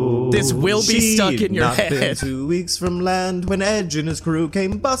and go. This will be stuck in your head. Been 2 weeks from land when Edge and his crew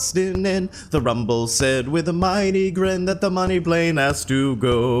came busting in. The rumble said with a mighty grin that the money plane has to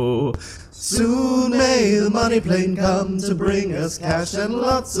go. Soon may the money plane come to bring us cash and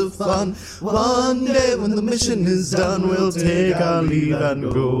lots of fun. One day when the mission is done, we'll take our leave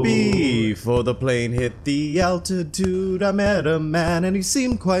and go. Before the plane hit the altitude, I met a man and he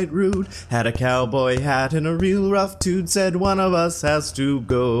seemed quite rude. Had a cowboy hat and a real rough dude, said one of us has to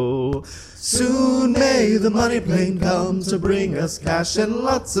go. Soon may the money plane come to bring us cash and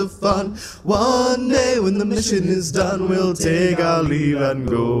lots of fun. One day when the mission is done, we'll take our leave and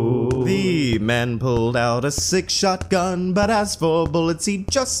go. The man pulled out a 6-shot gun, but as for bullets,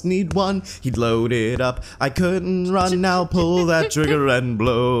 he'd just need one. He'd load it up, I couldn't run, now pull that trigger and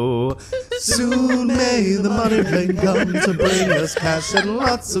blow. Soon may the money plane come to bring us cash and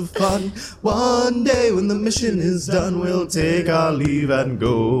lots of fun. One day when the mission is done, we'll take our leave and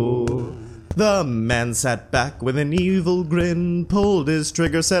go. The man sat back with an evil grin, pulled his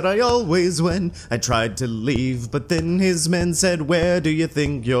trigger, said, I always win. I tried to leave, but then his men said, where do you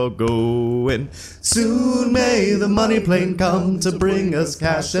think you're going? Soon may the money plane come to bring us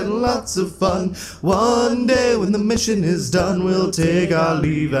cash and lots of fun. One day when the mission is done, we'll take our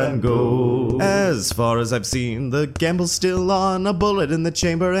leave and go. As far as I've seen, the gamble's still on, a bullet in the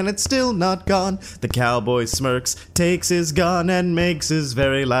chamber and it's still not gone. The cowboy smirks, takes his gun and makes his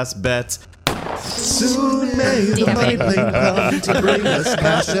very last bet. Soon may the money plane come to bring us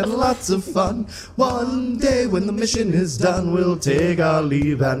cash and lots of fun. One day when the mission is done, we'll take our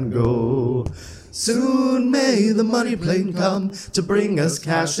leave and go. Soon may the money plane come to bring us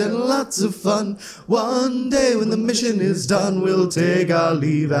cash and lots of fun. One day when the mission is done, we'll take our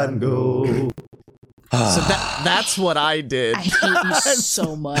leave and go. So that's what I did. I hate you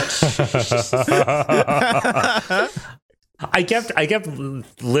so much. I kept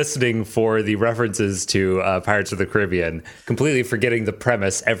listening for the references to Pirates of the Caribbean, completely forgetting the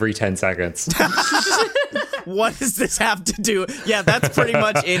premise every 10 seconds. What does this have to do? Yeah, that's pretty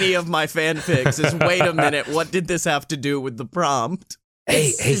much any of my fanfics is, wait a minute, what did this have to do with the prompt?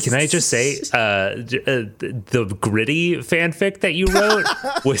 Hey, can I just say, the Gritty fanfic that you wrote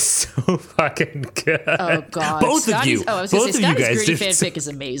was so fucking good. Oh, God. Both of you Scotty's guys Gritty did. fanfic is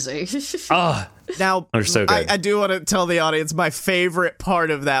amazing. Oh, Now, they're so good. I do want to tell the audience my favorite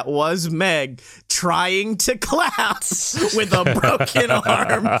part of that was Meg trying to clap with a broken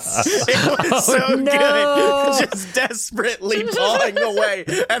arm. It was so good. Just desperately pawing away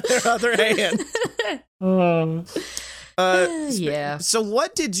at their other hand. Yeah. So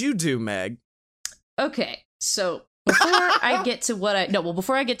what did you do, Meg? Okay, so before I get to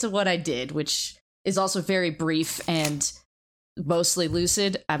what I did, which is also very brief and mostly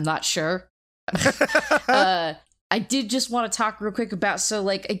lucid, I'm not sure. I did just want to talk real quick about, so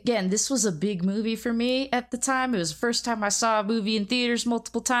like, again, this was a big movie for me at the time. It was the first time I saw a movie in theaters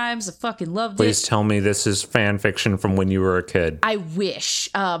multiple times. I fucking loved it. Please tell me this is fan fiction from when you were a kid. I wish.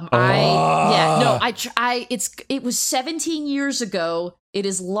 It was 17 years ago. It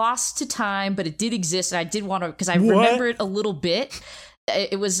is lost to time, but it did exist, and I did want to, because I remember it a little bit.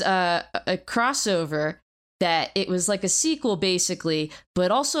 It was a crossover that it was like a sequel, basically, but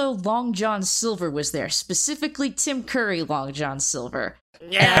also Long John Silver was there, specifically Tim Curry Long John Silver.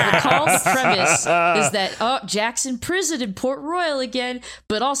 Yeah. And I recall the premise is that, Jack's in prison in Port Royal again,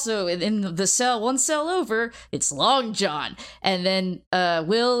 but also in the cell, one cell over, it's Long John. And then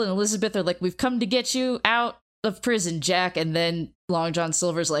Will and Elizabeth are like, we've come to get you out of prison, Jack. And then Long John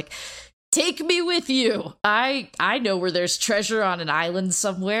Silver's like, take me with you. I know where there's treasure on an island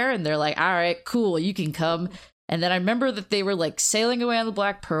somewhere. And they're like, all right, cool, you can come. And then I remember that they were like sailing away on the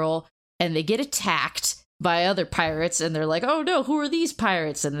Black Pearl and they get attacked by other pirates, and they're like, oh no, who are these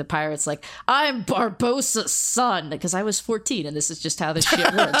pirates? And the pirate's like, I'm Barbossa's son, because I was 14 and this is just how this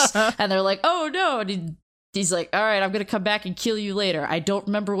shit works. And they're like, oh no, and he's like, all right, I'm gonna come back and kill you later. I don't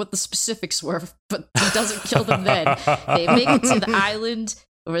remember what the specifics were, but he doesn't kill them then. They make it to the island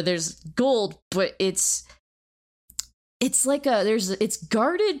where there's gold, but it's like it's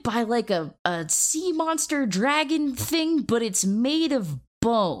guarded by like a sea monster dragon thing, but it's made of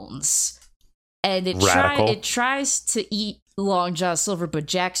bones. And it tries to eat Long John Silver, but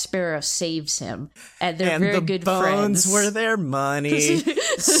Jack Sparrow saves him, and they're very good friends. And the bones were their money,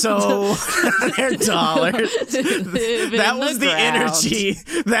 so their dollars. That was the energy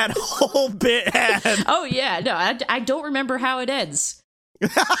that whole bit had. Oh yeah, no, I don't remember how it ends.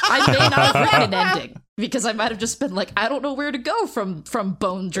 I may not have written an ending because I might have just been like, I don't know where to go from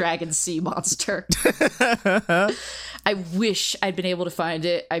Bone Dragon Sea Monster. I wish I'd been able to find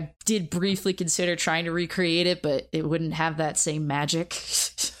it. I did briefly consider trying to recreate it, but it wouldn't have that same magic.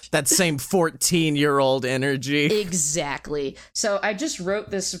 That same 14-year-old energy. Exactly. So I just wrote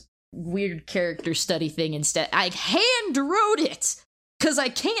this weird character study thing instead. I hand wrote it because I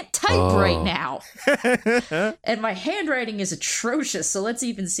can't type right now. And my handwriting is atrocious, so let's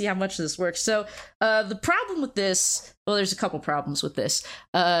even see how much this works. So the problem with this, well, there's a couple problems with this.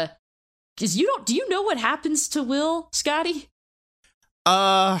 Because do you know what happens to Will, Scotty?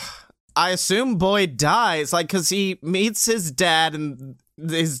 I assume Boyd dies, like, because he meets his dad, and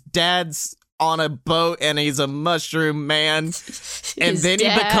his dad's on a boat, and he's a mushroom man, and His then he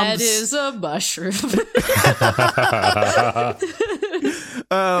dad becomes is a mushroom.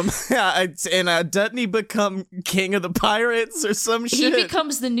 doesn't he become king of the pirates or some shit? He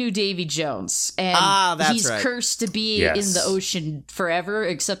becomes the new Davy Jones, and that's he's right. cursed to be in the ocean forever,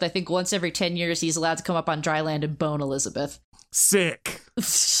 except I think once every 10 years he's allowed to come up on dry land and bone Elizabeth. Sick.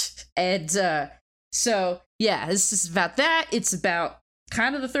 And so, yeah, this is about that. It's about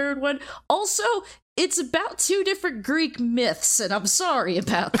kind of the third one. Also, it's about two different Greek myths, and I'm sorry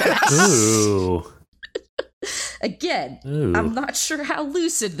about that. Ooh. Again, Ooh. I'm not sure how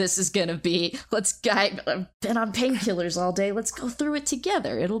lucid this is gonna be. I've been on painkillers all day. Let's go through it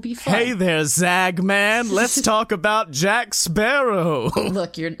together. It'll be fun. Hey there, Zag man. Let's talk about Jack Sparrow.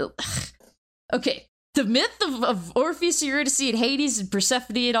 Look, you're... Okay, the myth of Orpheus, Eurydice, and Hades, and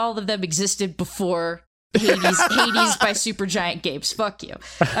Persephone, and all of them existed before Hades by Supergiant Games. Fuck you.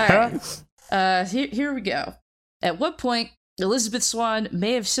 All right. Here we go. At what point, Elizabeth Swann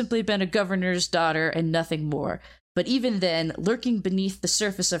may have simply been a governor's daughter and nothing more. But even then, lurking beneath the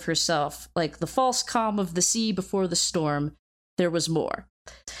surface of herself, like the false calm of the sea before the storm, there was more.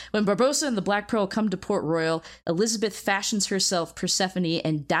 When Barbossa and the Black Pearl come to Port Royal, Elizabeth fashions herself Persephone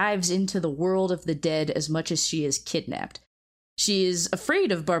and dives into the world of the dead as much as she is kidnapped. She is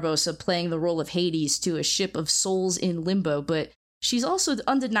afraid of Barbossa playing the role of Hades to a ship of souls in limbo, but she's also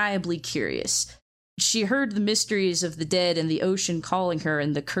undeniably curious. She heard the mysteries of the dead and the ocean calling her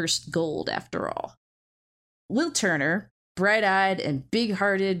and the cursed gold, after all. Will Turner, bright-eyed and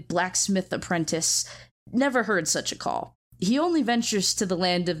big-hearted blacksmith apprentice, never heard such a call. He only ventures to the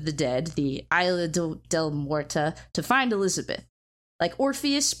land of the dead, the Isla del Muerta, to find Elizabeth. Like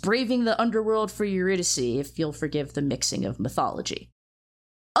Orpheus braving the underworld for Eurydice, if you'll forgive the mixing of mythology.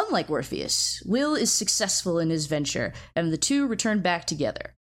 Unlike Orpheus, Will is successful in his venture, and the two return back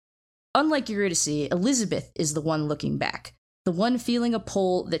together. Unlike Eurydice, Elizabeth is the one looking back, the one feeling a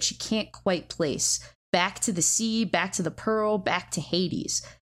pull that she can't quite place, back to the sea, back to the pearl, back to Hades.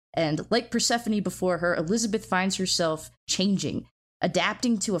 And like Persephone before her, Elizabeth finds herself changing,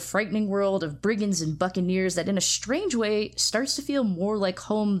 adapting to a frightening world of brigands and buccaneers that in a strange way starts to feel more like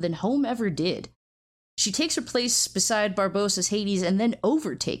home than home ever did. She takes her place beside Barbossa's Hades and then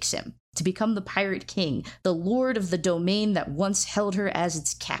overtakes him to become the pirate king, the lord of the domain that once held her as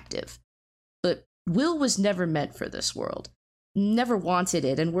its captive. But Will was never meant for this world, never wanted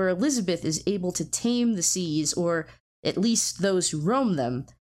it, and where Elizabeth is able to tame the seas, or at least those who roam them,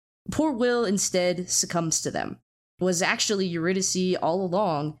 poor Will instead succumbs to them, was actually Eurydice all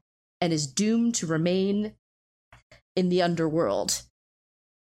along, and is doomed to remain in the underworld.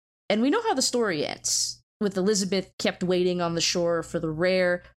 And we know how the story ends, with Elizabeth kept waiting on the shore for the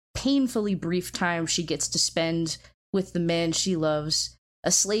rare, painfully brief time she gets to spend with the man she loves,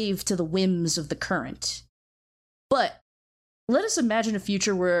 a slave to the whims of the current. But let us imagine a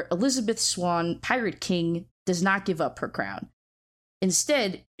future where Elizabeth Swann, Pirate King, does not give up her crown.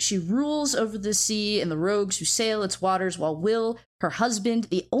 Instead, she rules over the sea and the rogues who sail its waters, while Will, her husband,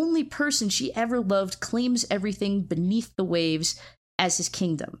 the only person she ever loved, claims everything beneath the waves as his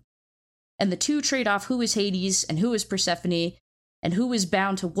kingdom. And the two trade off who is Hades and who is Persephone, and who is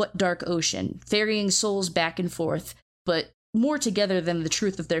bound to what dark ocean, ferrying souls back and forth, but more together than the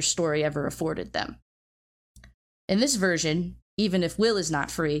truth of their story ever afforded them. In this version, even if Will is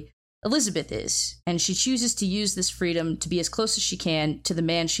not free, Elizabeth is, and she chooses to use this freedom to be as close as she can to the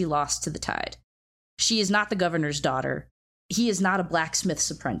man she lost to the tide. She is not the governor's daughter. He is not a blacksmith's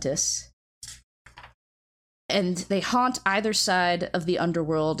apprentice. And they haunt either side of the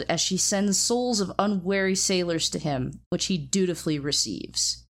underworld as she sends souls of unwary sailors to him, which he dutifully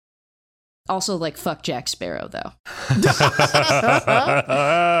receives. Also, like, fuck Jack Sparrow, though.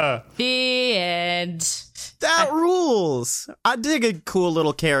 The end. That rules. I dig a cool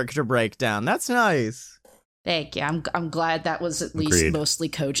little character breakdown. That's nice. Thank you. I'm glad that was at least Agreed. mostly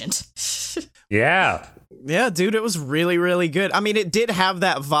cogent. Yeah. Yeah, dude, it was really, really good. I mean, it did have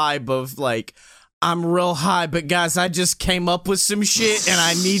that vibe of, like, I'm real high, but guys, I just came up with some shit and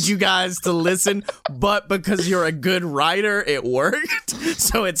I need you guys to listen. But because you're a good writer, it worked.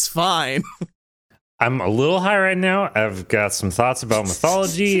 So it's fine. I'm a little high right now. I've got some thoughts about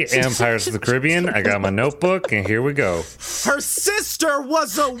mythology and Pirates of the Caribbean. I got my notebook, and here we go. Her sister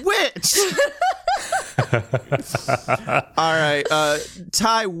was a witch. All right,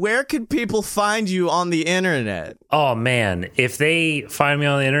 Ty, where can people find you on the internet? Oh, man. If they find me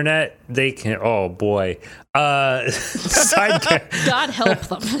on the internet, they can... Oh, boy. Sidecar- God help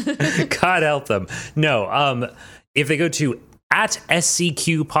them. God help them. No, if they go to at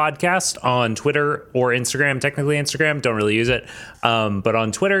SCQ Podcast on Twitter or Instagram, technically Instagram, don't really use it. But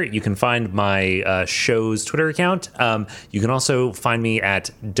on Twitter, you can find my show's Twitter account. You can also find me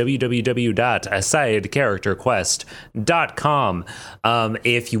at www.asidecharacterquest.com.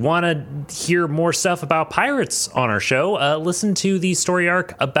 If you want to hear more stuff about pirates on our show, listen to the story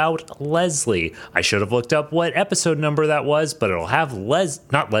arc about Leslie. I should have looked up what episode number that was, but it'll have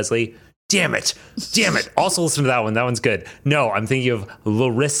not Leslie. Damn it. Also listen to that one. That one's good. No, I'm thinking of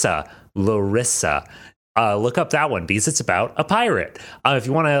Larissa. Look up that one because it's about a pirate. If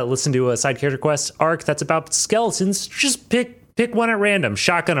you want to listen to a side character quest arc that's about skeletons, just pick one at random.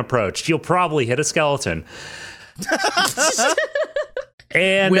 Shotgun approach. You'll probably hit a skeleton.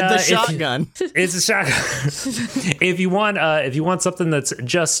 And with the shotgun. It's a shotgun. If you want something that's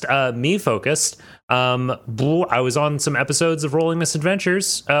just me focused, I was on some episodes of Rolling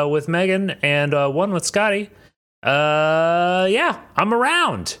Misadventures with Megan and one with Scotty. Yeah, I'm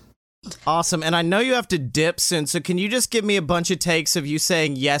around. Awesome. And I know you have to dip soon, so can you just give me a bunch of takes of you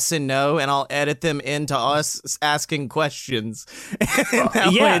saying yes and no, and I'll edit them into us asking questions.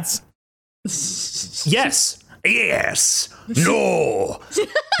 That way it's... Yes. Yes. No.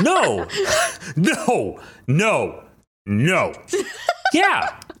 No. No. No. No.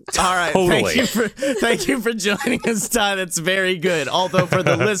 Yeah. All right. Totally. Thank you for joining us, Ty. That's very good. Although for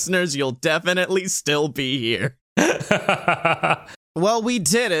the listeners, you'll definitely still be here. Well, we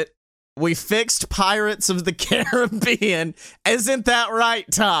did it. We fixed Pirates of the Caribbean. Isn't that right,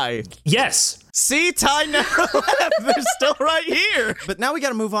 Ty? Yes. See, Ty never left. They're still right here. But now we got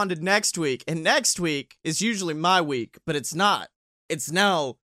to move on to next week. And next week is usually my week, but it's not. It's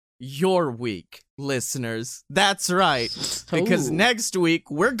now your week, listeners. That's right. Because next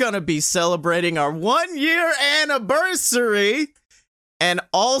week, we're going to be celebrating our 1-year anniversary and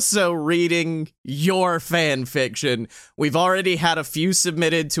also reading your fan fiction. We've already had a few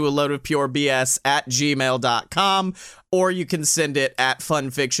submitted to a load of pure BS at gmail.com, or you can send it at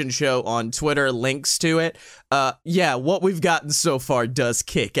Funfiction Show on Twitter, links to it. Yeah, what we've gotten so far does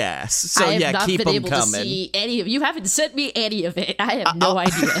kick ass. So I have yeah, not keep been them able coming. to see any of you. Haven't sent me any of it. I have no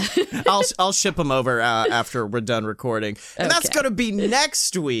idea. I'll ship them over after we're done recording. And that's Okay. going to be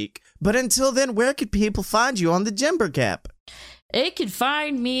next week. But until then, where could people find you on the Jimbercap? It can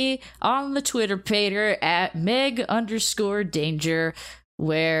find me on the Twitter pater at Meg_Danger,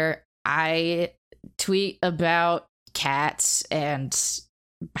 where I tweet about cats and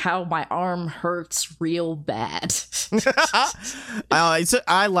how my arm hurts real bad.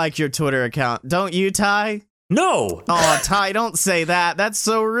 I like your Twitter account. Don't you, Ty? No. Oh, Ty, don't say that. That's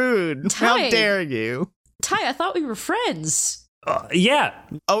so rude. How Ty. dare you? Ty, I thought we were friends. Yeah.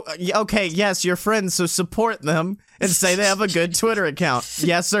 Oh, okay, yes, you're friends, so support them and say they have a good Twitter account.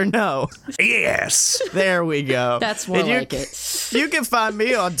 Yes or no? Yes. There we go. That's more And like it. You can find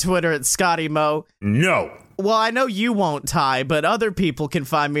me on Twitter at Scotty Mo. No. Well, I know you won't, Ty, but other people can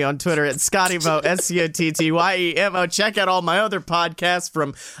find me on Twitter at ScottyMo, SCOTTYEMO. Check out all my other podcasts,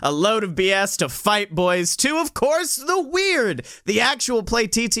 from A Load of BS to Fight Boys to, of course, The Weird, the actual play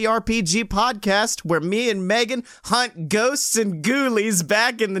TTRPG podcast where me and Megan hunt ghosts and ghoulies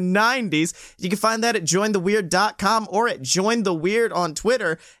back in the 90s. You can find that at jointheweird.com or at jointheweird on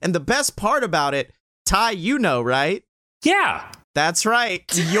Twitter. And the best part about it, Ty, you know, right? Yeah. That's right.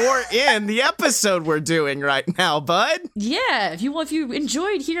 You're in the episode we're doing right now, bud. Yeah, if you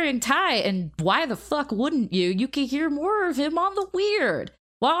enjoyed hearing Ty, and why the fuck wouldn't you? You can hear more of him on The Weird.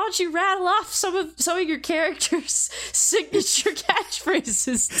 Why don't you rattle off some of your characters' signature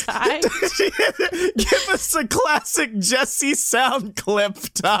catchphrases, Ty? Give us a classic Jesse sound clip,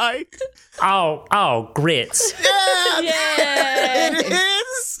 Ty. Oh, grits. Yeah, it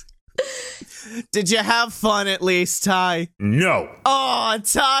is. Did you have fun at least, Ty? No. Oh,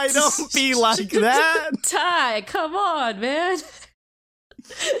 Ty, don't be like that. Ty, come on, man.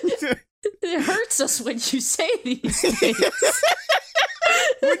 It hurts us when you say these things.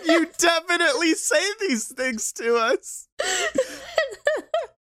 When you definitely say these things to us.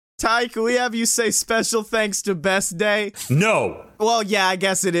 Ty, can we have you say special thanks to Best Day? No. Well, yeah, I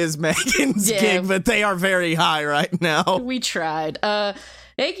guess it is Megan's gig, but they are very high right now. We tried.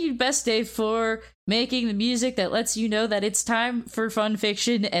 Thank you, Best Day, for making the music that lets you know that it's time for fun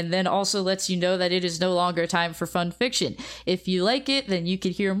fiction, and then also lets you know that it is no longer time for fun fiction. If you like it, then you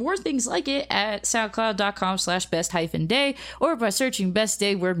can hear more things like it at soundcloud.com/best-day, or by searching Best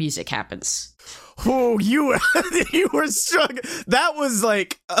Day where music happens. Oh, you were struggling. That was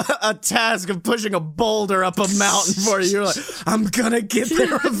like a task of pushing a boulder up a mountain for you. You're like, I'm gonna get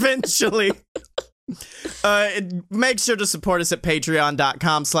there eventually. Make sure to support us at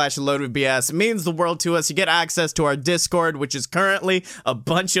patreon.com/loadofbs. It means the world to us. You get access to our Discord, which is currently a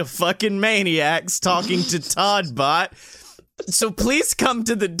bunch of fucking maniacs talking to Toddbot. So please come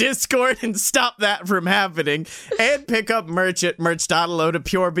to the Discord and stop that from happening, and pick up merch at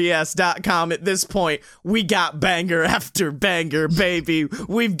merch.loadofpurebs.com. At this point, we got banger after banger, baby.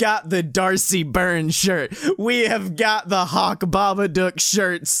 We've got the Darcy Byrne shirt. We have got the Hawk Babadook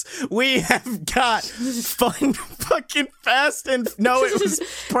shirts. We have got fun fucking fast and no, it was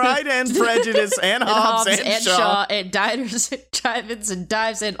Pride and Prejudice and Hobbs and Shaw and Diners and Drive-Ins and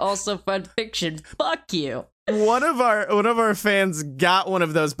Dives, and also Fun Fiction. Fuck you. One of our fans got one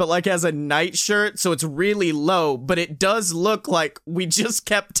of those, but like as a night shirt, so it's really low, but it does look like we just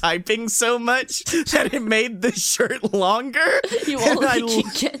kept typing so much that it made the shirt longer. You only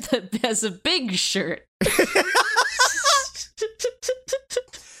can get them as a big shirt.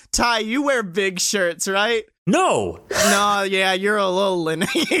 Ty, you wear big shirts, right? No. No, yeah, you're a little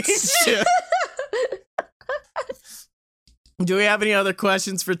lineage. Do we have any other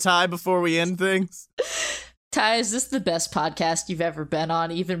questions for Ty before we end things? Ty, is this the best podcast you've ever been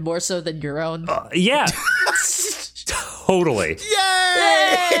on, even more so than your own? Yeah. Totally.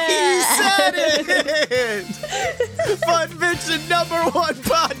 Yay! He said it! Fun Fiction #1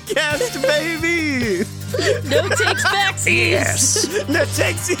 podcast, baby! No takes backsies! Yes! No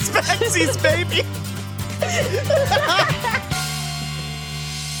takesies backsies, baby!